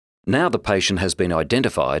Now the patient has been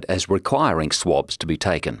identified as requiring swabs to be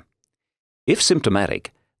taken. If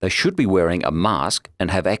symptomatic, they should be wearing a mask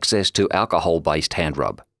and have access to alcohol-based hand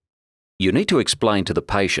rub. You need to explain to the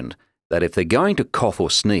patient that if they're going to cough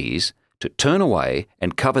or sneeze, to turn away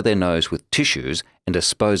and cover their nose with tissues and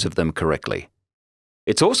dispose of them correctly.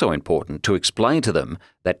 It's also important to explain to them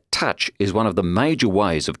that touch is one of the major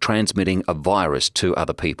ways of transmitting a virus to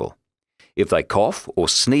other people. If they cough or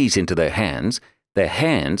sneeze into their hands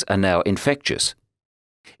are now infectious.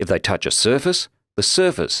 If they touch a surface, the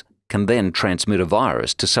surface can then transmit a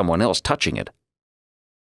virus to someone else touching it.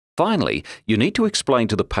 Finally, you need to explain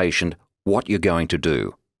to the patient what you're going to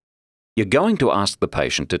do. You're going to ask the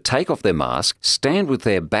patient to take off their mask, stand with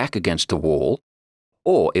their back against a wall,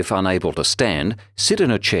 or if unable to stand, sit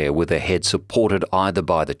in a chair with their head supported either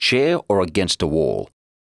by the chair or against a wall.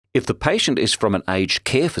 If the patient is from an aged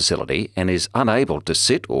care facility and is unable to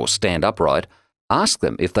sit or stand upright, ask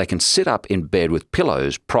them if they can sit up in bed with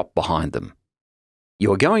pillows propped behind them.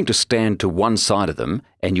 You are going to stand to one side of them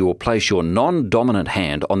and you will place your non-dominant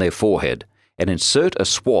hand on their forehead and insert a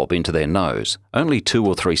swab into their nose, only 2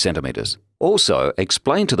 or 3 centimetres. Also,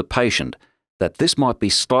 explain to the patient that this might be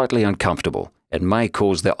slightly uncomfortable and may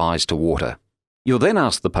cause their eyes to water. You'll then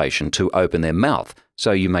ask the patient to open their mouth,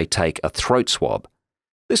 so you may take a throat swab.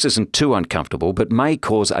 This isn't too uncomfortable but may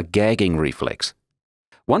cause a gagging reflex.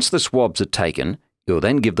 Once the swabs are taken, you'll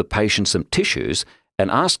then give the patient some tissues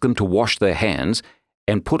and ask them to wash their hands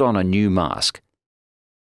and put on a new mask.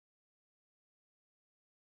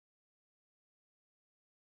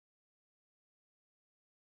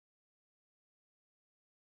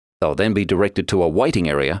 They'll then be directed to a waiting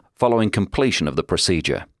area following completion of the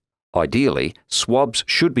procedure. Ideally, swabs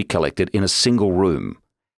should be collected in a single room.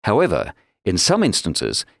 However, in some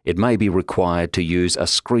instances, it may be required to use a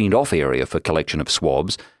screened-off area for collection of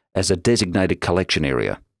swabs as a designated collection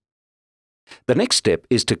area. The next step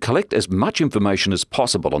is to collect as much information as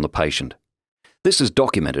possible on the patient. This is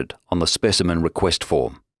documented on the specimen request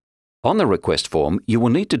form. On the request form, you will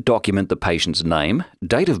need to document the patient's name,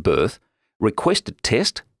 date of birth, requested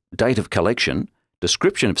test, date of collection,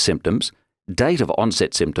 description of symptoms, date of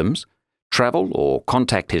onset symptoms, travel or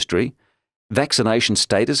contact history, vaccination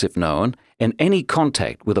status if known, and any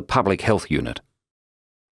contact with a public health unit.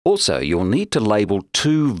 Also, you'll need to label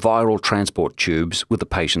 2 viral transport tubes with the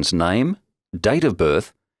patient's name, date of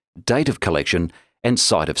birth, date of collection, and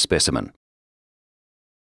site of specimen.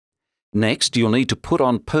 Next, you'll need to put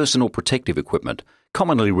on personal protective equipment,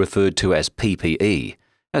 commonly referred to as PPE,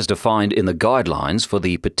 as defined in the guidelines for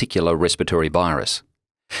the particular respiratory virus.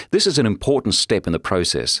 This is an important step in the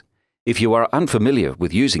process. If you are unfamiliar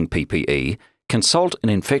with using PPE, consult an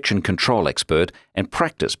infection control expert and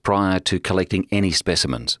practice prior to collecting any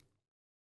specimens.